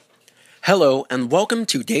Hello, and welcome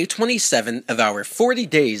to day 27 of our 40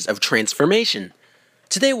 days of transformation.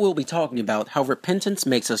 Today we'll be talking about how repentance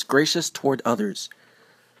makes us gracious toward others.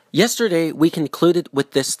 Yesterday we concluded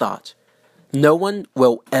with this thought: no one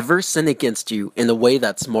will ever sin against you in a way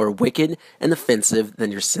that's more wicked and offensive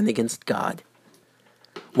than your sin against God.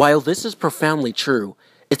 While this is profoundly true,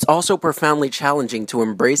 it's also profoundly challenging to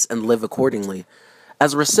embrace and live accordingly.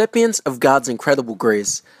 As recipients of God's incredible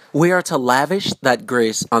grace, we are to lavish that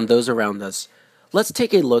grace on those around us. Let's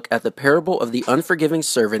take a look at the parable of the unforgiving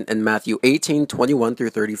servant in Matthew 18:21 through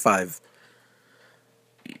 35.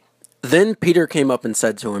 Then Peter came up and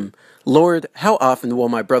said to him, "Lord, how often will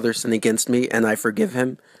my brother sin against me and I forgive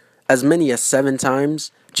him? As many as 7 times?"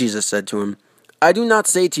 Jesus said to him, "I do not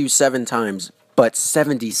say to you 7 times, but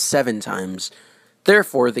 77 times.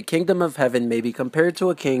 Therefore, the kingdom of heaven may be compared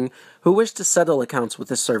to a king who wished to settle accounts with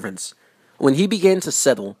his servants. When he began to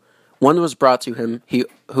settle, one was brought to him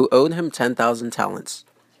who owed him 10,000 talents.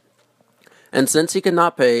 And since he could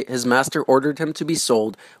not pay, his master ordered him to be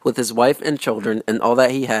sold with his wife and children and all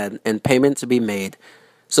that he had, and payment to be made.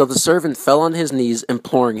 So the servant fell on his knees,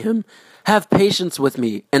 imploring him, 'Have patience with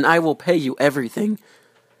me, and I will pay you everything.'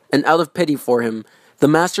 And out of pity for him, the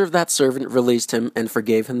master of that servant released him and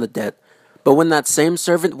forgave him the debt. But when that same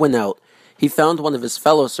servant went out, he found one of his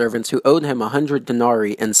fellow servants who owed him 100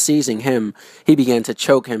 denarii, and seizing him, he began to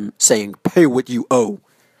choke him, saying, 'Pay what you owe.'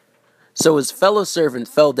 So his fellow servant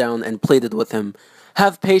fell down and pleaded with him,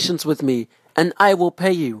 'Have patience with me, and I will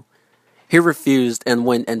pay you.' He refused and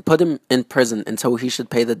went and put him in prison until he should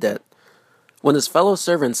pay the debt. When his fellow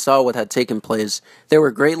servants saw what had taken place, they were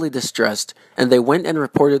greatly distressed, and they went and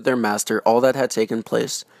reported their master all that had taken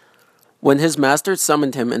place. When his master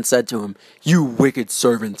summoned him and said to him, 'You wicked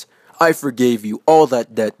servant, I forgave you all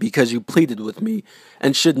that debt because you pleaded with me,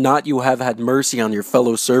 and should not you have had mercy on your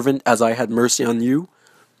fellow servant as I had mercy on you?'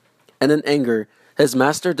 And in anger, his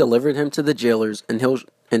master delivered him to the jailers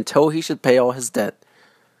until he should pay all his debt.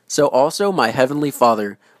 So also my heavenly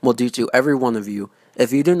Father will do to every one of you,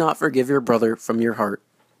 if you do not forgive your brother from your heart."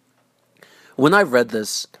 When I read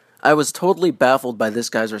this, I was totally baffled by this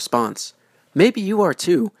guy's response. Maybe you are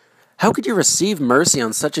too. How could you receive mercy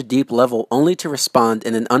on such a deep level only to respond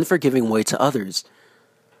in an unforgiving way to others?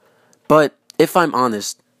 But, if I'm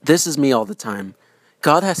honest, this is me all the time.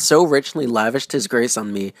 God has so richly lavished His grace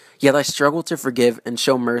on me, yet I struggle to forgive and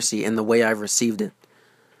show mercy in the way I've received it.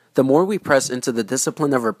 The more we press into the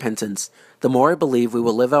discipline of repentance, the more I believe we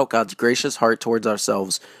will live out God's gracious heart towards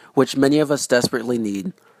ourselves, which many of us desperately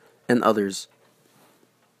need, and others.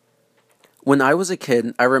 When I was a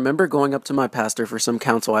kid, I remember going up to my pastor for some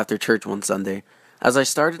counsel after church one Sunday. As I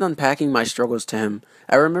started unpacking my struggles to him,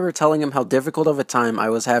 I remember telling him how difficult of a time I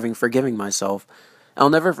was having forgiving myself. I'll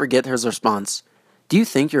never forget his response. "Do you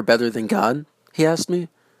think you're better than God?" he asked me.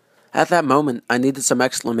 At that moment, I needed some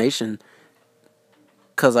exclamation,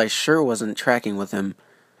 'cause I sure wasn't tracking with him.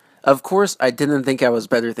 Of course, I didn't think I was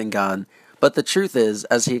better than God, but the truth is,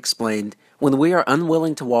 as he explained, when we are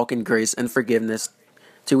unwilling to walk in grace and forgiveness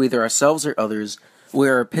to either ourselves or others, we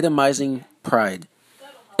are epitomizing pride.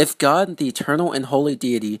 If God, the eternal and holy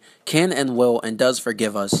deity, can and will and does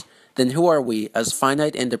forgive us, then who are we, as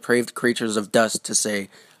finite and depraved creatures of dust, to say,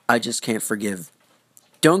 "I just can't forgive"?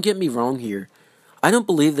 Don't get me wrong here. I don't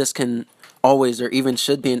believe this can always or even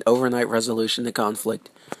should be an overnight resolution to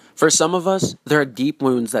conflict. For some of us, there are deep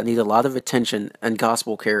wounds that need a lot of attention and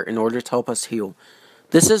gospel care in order to help us heal.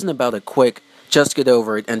 This isn't about a quick, just get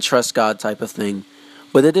over it and trust God type of thing,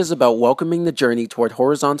 but it is about welcoming the journey toward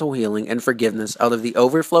horizontal healing and forgiveness out of the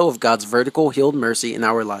overflow of God's vertical healed mercy in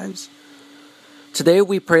our lives. Today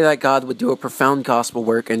we pray that God would do a profound gospel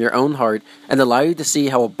work in your own heart and allow you to see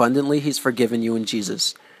how abundantly He's forgiven you in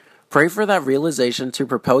Jesus. Pray for that realization to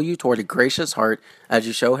propel you toward a gracious heart as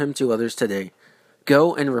you show Him to others today.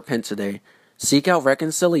 Go and repent today. Seek out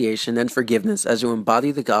reconciliation and forgiveness as you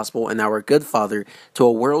embody the gospel and our good Father to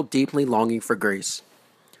a world deeply longing for grace.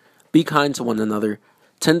 Be kind to one another,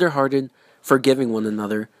 tender-hearted, forgiving one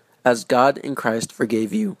another, as God in Christ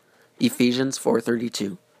forgave you. Ephesians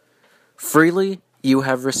 4:32. Freely you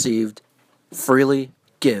have received, freely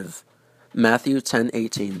give. Matthew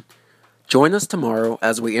 10:18. Join us tomorrow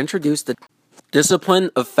as we introduce the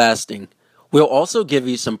discipline of fasting. We'll also give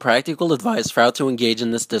you some practical advice for how to engage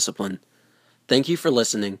in this discipline. Thank you for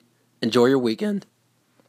listening. Enjoy your weekend.